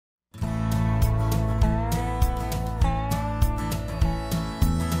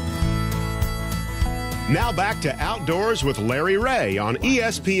Now back to Outdoors with Larry Ray on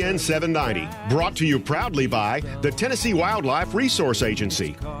ESPN 790. Brought to you proudly by the Tennessee Wildlife Resource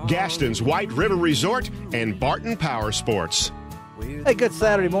Agency, Gaston's White River Resort, and Barton Power Sports. Hey, good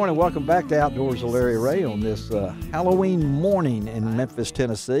Saturday morning. Welcome back to Outdoors with Larry Ray on this Halloween morning in Memphis,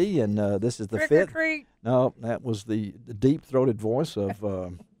 Tennessee. And this is the fifth. No, that was the deep-throated voice of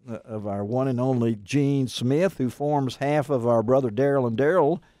our one and only Gene Smith, who forms half of our brother Daryl and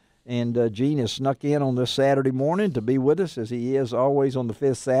Daryl. And Gene has snuck in on this Saturday morning to be with us, as he is always on the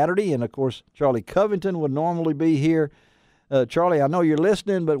fifth Saturday. And, of course, Charlie Covington would normally be here. Charlie, I know you're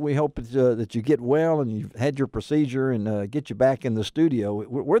listening, but we hope that you get well and you've had your procedure and get you back in the studio.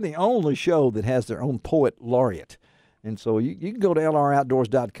 We're the only show that has their own poet laureate. And so you can go to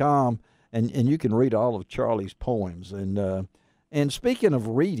lroutdoors.com and you can read all of Charlie's poems. And speaking of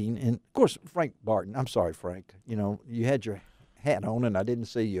reading, and, of course, Frank Barton. I'm sorry, Frank. You know, you had your hat on, and I didn't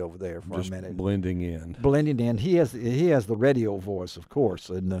see you over there for a minute. Blending in. Blending in. He has the radio voice, of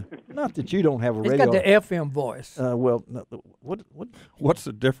course, and not that you don't have a radio. He's got the FM voice. Well, What's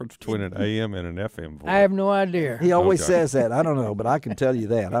the difference between an AM and an FM voice? I have no idea. He always says that. I don't know, but I can tell you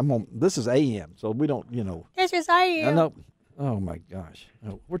that. This is AM, so we don't, This is AM. I know. Oh my gosh,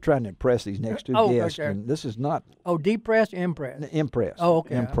 we're trying to impress these next two guests, okay. and this is not. Oh, depressed, impressed. Impress. Oh,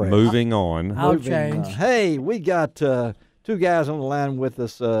 okay. Impress. Moving on. I'll change. Hey, we got two guys on the line with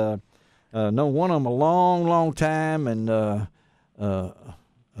us. Know one of them a long, long time, and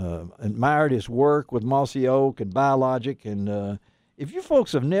admired his work with Mossy Oak and Biologic. And if you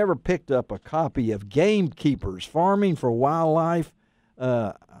folks have never picked up a copy of Gamekeepers, Farming for Wildlife,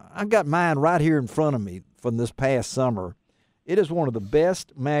 I got mine right here in front of me from this past summer. It is one of the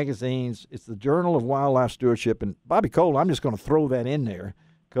best magazines. It's the Journal of Wildlife Stewardship. And Bobby Cole, I'm just going to throw that in there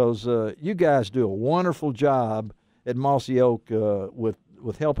because you guys do a wonderful job at Mossy Oak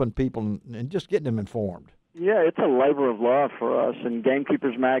with helping people and just getting them informed. Yeah, it's a labor of love for us. And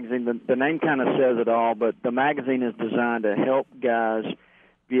Gamekeepers Magazine, the name kind of says it all, but the magazine is designed to help guys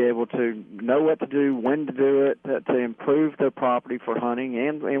be able to know what to do, when to do it, to improve their property for hunting.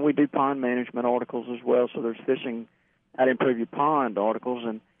 And we do pond management articles as well, so there's fishing, how to improve your pond articles.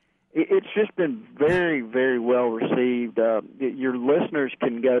 And it's just been very, very well received. Your listeners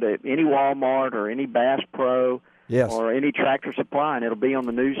can go to any Walmart or any Bass Pro, yes, or any Tractor Supply, and it'll be on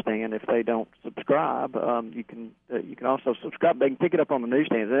the newsstand. If they don't subscribe, you can also subscribe. They can pick it up on the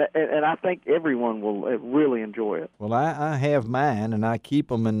newsstand, and I think everyone will really enjoy it. Well, I have mine, and I keep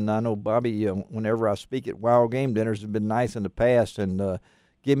them, and I know Bobby, whenever I speak at Wild Game Dinners, has been nice in the past and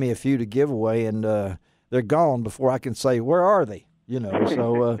give me a few to give away, and they're gone before I can say, where are they?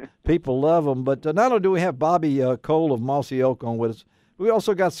 So people love them. But not only do we have Bobby Cole of Mossy Oak on with us, we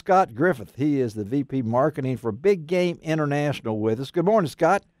also got Scott Griffith. He is the VP Marketing for Big Game International with us. Good morning,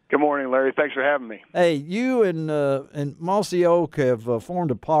 Scott. Good morning, Larry. Thanks for having me. Hey, you and Mossy Oak have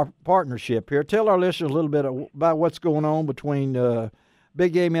formed a partnership here. Tell our listeners a little bit about what's going on between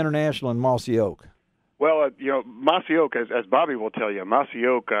Big Game International and Mossy Oak. Well, Mossy Oak, as Bobby will tell you, Mossy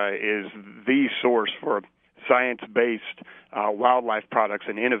Oak is the source for science-based wildlife products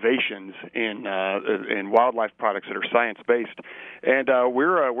and innovations in wildlife products that are science-based. And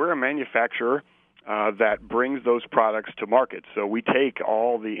we're a manufacturer that brings those products to market. So we take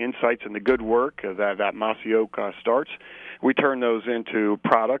all the insights and the good work that Mossy Oak starts. We turn those into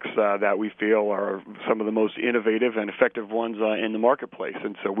products that we feel are some of the most innovative and effective ones in the marketplace.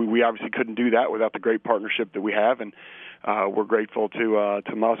 And so we obviously couldn't do that without the great partnership that we have. And we're grateful to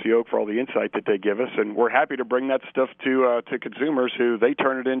Mossy Oak for all the insight that they give us, and we're happy to bring that stuff to consumers who they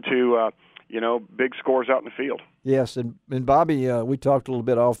turn it into big scores out in the field. Yes, and Bobby, we talked a little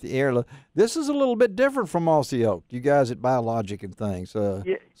bit off the air. This is a little bit different from Mossy Oak. You guys at Biologic and things. So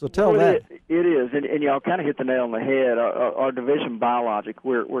tell that. It is, and y'all kind of hit the nail on the head. Our division Biologic,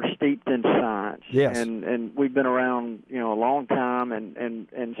 we're steeped in science. Yes, and we've been around a long time,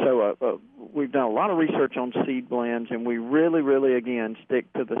 and so we've done a lot of research on seed blends, and we really again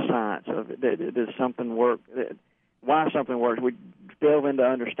stick to the science of it. Does something work? Why something works? We delve into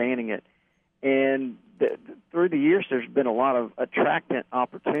understanding it. And through the years, there's been a lot of attractant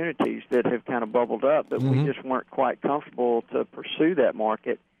opportunities that have kind of bubbled up, but we just weren't quite comfortable to pursue that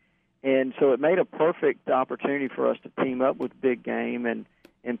market. And so it made a perfect opportunity for us to team up with Big Game, and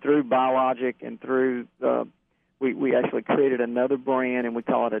through Biologic and through we actually created another brand, and we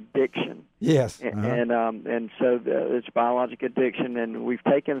call it Addiction. Yes. And so it's Biologic Addiction, and we've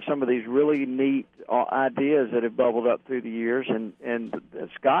taken some of these really neat ideas that have bubbled up through the years, and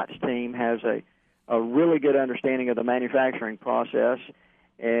Scott's team has a really good understanding of the manufacturing process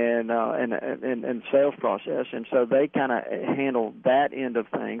and sales process, and so they kind of handle that end of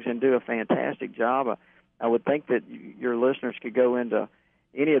things and do a fantastic job. I would think that your listeners could go into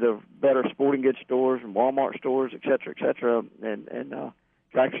any of the better sporting goods stores and Walmart stores, et cetera, and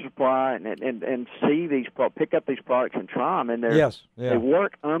Tractor Supply, and see these, pick up these products and try them, and they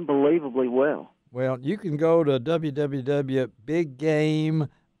work unbelievably well. Well, you can go to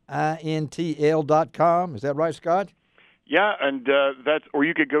www.biggameintl.com. Is that right, Scott? Yeah, and or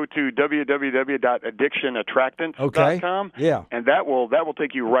you could go to www.addictionattractants.com. Okay. Yeah. And that will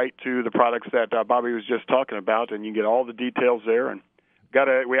take you right to the products that Bobby was just talking about, and you get all the details there. And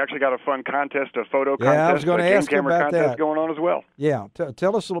we actually got a fun contest, a photo contest, I was going to ask you about contest that. going on as well. Yeah,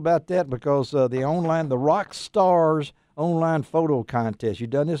 tell us a little about that, because the RockStarz online photo contest.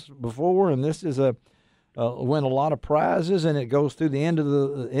 You've done this before, and this is win a lot of prizes, and it goes through the end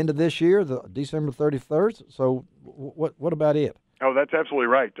of this year, the December 31st. So what about it? Oh, that's absolutely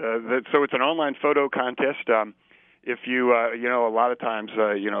right. So it's an online photo contest. If you, a lot of times,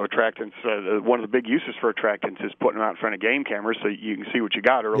 attractants, one of the big uses for attractants is putting them out in front of game cameras so you can see what you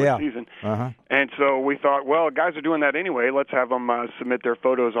got early season. Uh-huh. And so we thought, well, guys are doing that anyway. Let's have them submit their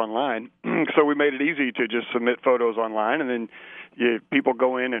photos online. So we made it easy to just submit photos online, and then people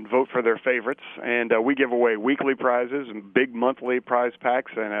go in and vote for their favorites. And we give away weekly prizes and big monthly prize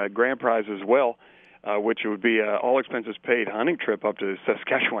packs and a grand prize as well. Which would be all expenses paid hunting trip up to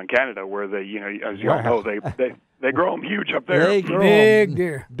Saskatchewan, Canada, where they, as you all know, they grow them huge up there. They grow big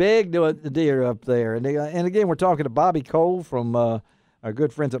deer, big deer up there. And again, we're talking to Bobby Cole from our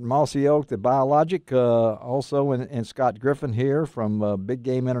good friends at Mossy Oak, the Biologic, also, and Scott Griffith here from Big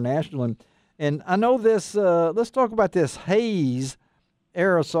Game International. And I know this. Let's talk about this Haze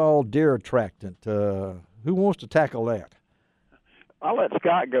aerosol deer attractant. Who wants to tackle that? I'll let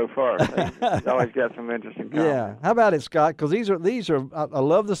Scott go first. He's always got some interesting comments. Yeah, how about it, Scott? Because these are. I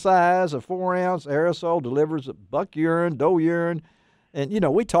love the size. A 4-ounce aerosol delivers buck urine, doe urine, and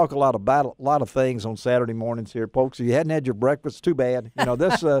we talk a lot of things on Saturday mornings here, folks. If you hadn't had your breakfast, too bad.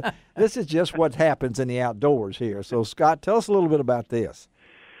 This this is just what happens in the outdoors here. So, Scott, tell us a little bit about this.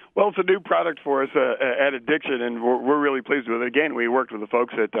 Well, it's a new product for us at Addiction, and we're really pleased with it. Again, we worked with the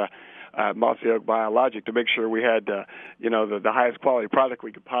folks at Mossy Oak Biologic to make sure we had, the highest quality product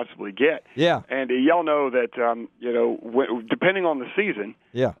we could possibly get. Yeah. And y'all know that, depending on the season,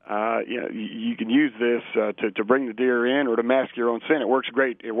 you can use this to bring the deer in or to mask your own scent. It works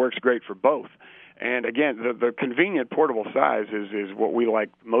great. It works great for both. And again, the convenient portable size is what we like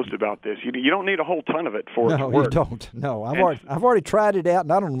most about this. You don't need a whole ton of it for it to work. No, you don't. No, I've already tried it out,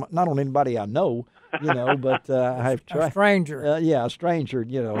 not on anybody I know, but I've tried. A stranger. A stranger.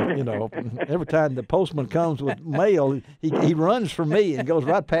 Every time the postman comes with mail, he runs for me and goes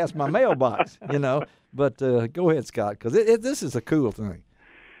right past my mailbox. But go ahead, Scott, because this is a cool thing.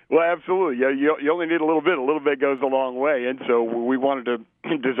 Well, absolutely. Yeah, you only need a little bit. A little bit goes a long way, and so we wanted to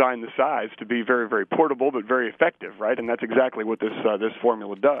design the size to be very, very portable but very effective, right? And that's exactly what this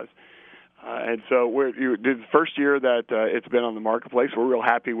formula does. And so the first year that it's been on the marketplace, we're real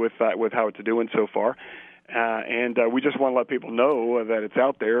happy with how it's doing so far. And we just want to let people know that it's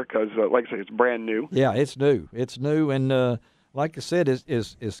out there because, like I say, it's brand new. Yeah, it's new. It's new, and like I said,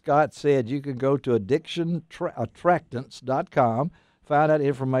 as Scott said, you can go to addictionattractants.com. Find out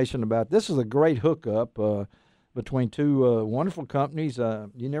information about this. Is a great hookup between two wonderful companies.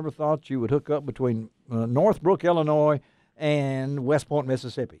 You never thought you would hook up between Northbrook, Illinois, and West Point,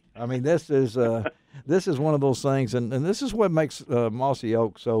 Mississippi. I mean, this is one of those things, and this is what makes Mossy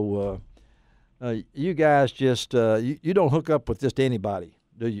Oak so. You guys just you don't hook up with just anybody,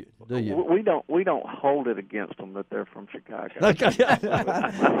 do you? We don't hold it against them that they're from Chicago.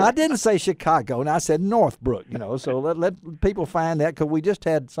 I didn't say Chicago, and I said Northbrook. So let people find that, because we just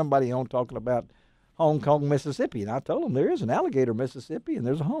had somebody on talking about Hong Kong, Mississippi, and I told them there is an Alligator, Mississippi, and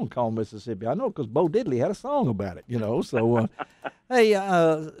there's a Hong Kong, Mississippi. I know because Bo Diddley had a song about it. So hey,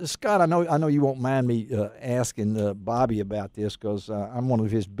 Scott, I know you won't mind me asking Bobby about this, because I'm one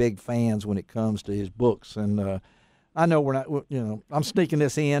of his big fans when it comes to his books, and I know we're not, I'm sneaking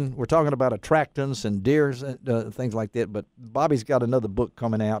this in. We're talking about attractants and deers and things like that, but Bobby's got another book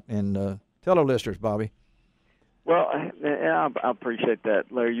coming out, and tell our listeners, Bobby. Well, I appreciate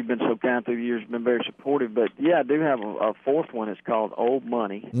that, Larry. You've been so kind through the years, been very supportive. But, yeah, I do have a fourth one. It's called Old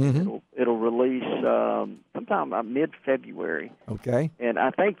Money. Mm-hmm. It'll release sometime mid-February. Okay. And I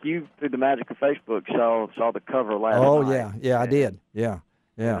think you, through the magic of Facebook, saw the cover last night. Oh, yeah, I did. Yeah.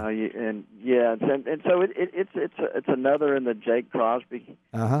 Yeah. And so it's another in the Jake Crosby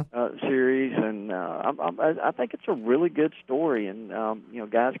series, and I think it's a really good story, and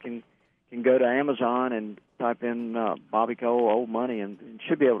guys can can go to Amazon and type in Bobby Cole Old Money and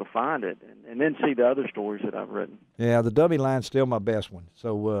should be able to find it, and then see the other stories that I've written. Yeah, the dummy line's still my best one.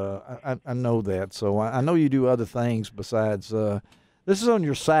 So I know that. So I know you do other things besides. This is on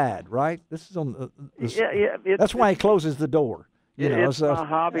your side, right? This is on. Yeah. That's why he closes the door. It's my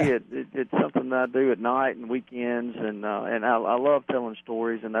hobby. It's something that I do at night and weekends, and I love telling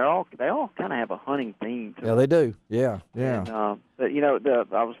stories. And they all kind of have a hunting theme to them. They do. Yeah. And, but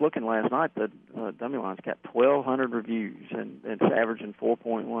I was looking last night. The dummy line's got 1,200 reviews, and it's averaging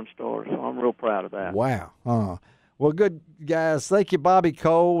 4.1 stars. So I'm real proud of that. Wow. Well, good guys. Thank you, Bobby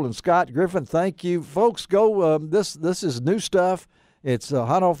Cole and Scott Griffin. Thank you, folks. Go. This is new stuff. It's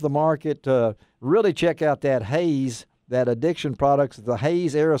hot off the market. Really check out that Haze. That addiction products, the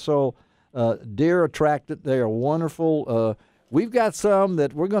Haze aerosol deer attractant. They are wonderful. We've got some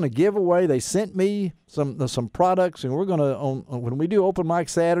that we're going to give away. They sent me some products, and we're going to when we do open mic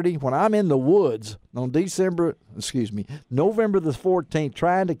Saturday, when I'm in the woods on November the 14th,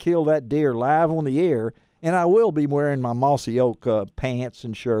 trying to kill that deer live on the air, and I will be wearing my mossy oak pants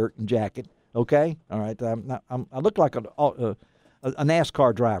and shirt and jacket. Okay, all right. I look like a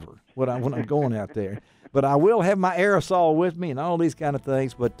NASCAR driver when I'm going out there. But I will have my aerosol with me and all these kind of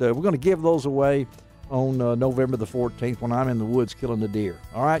things. But we're going to give those away on November the 14th when I'm in the woods killing the deer.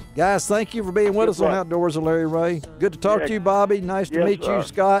 All right, guys, thank you for being with us on Outdoors with Larry Ray. Good to talk to you, Bobby. Nice to meet you,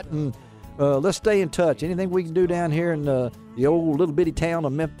 Scott. And let's stay in touch. Anything we can do down here in the old little bitty town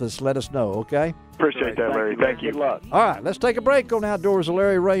of Memphis, let us know, okay? Appreciate that, Larry. Thank you. Good luck. All right, let's take a break on Outdoors with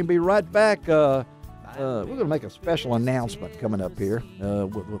Larry Ray and be right back. We're going to make a special announcement coming up here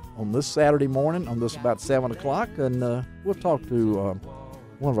on this Saturday morning, on this about 7 o'clock, and we'll talk to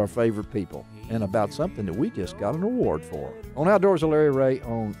one of our favorite people and about something that we just got an award for. On Outdoors with Larry Ray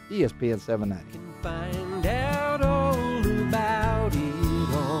on ESPN 790. Find out all about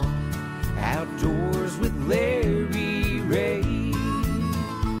it on Outdoors with Larry.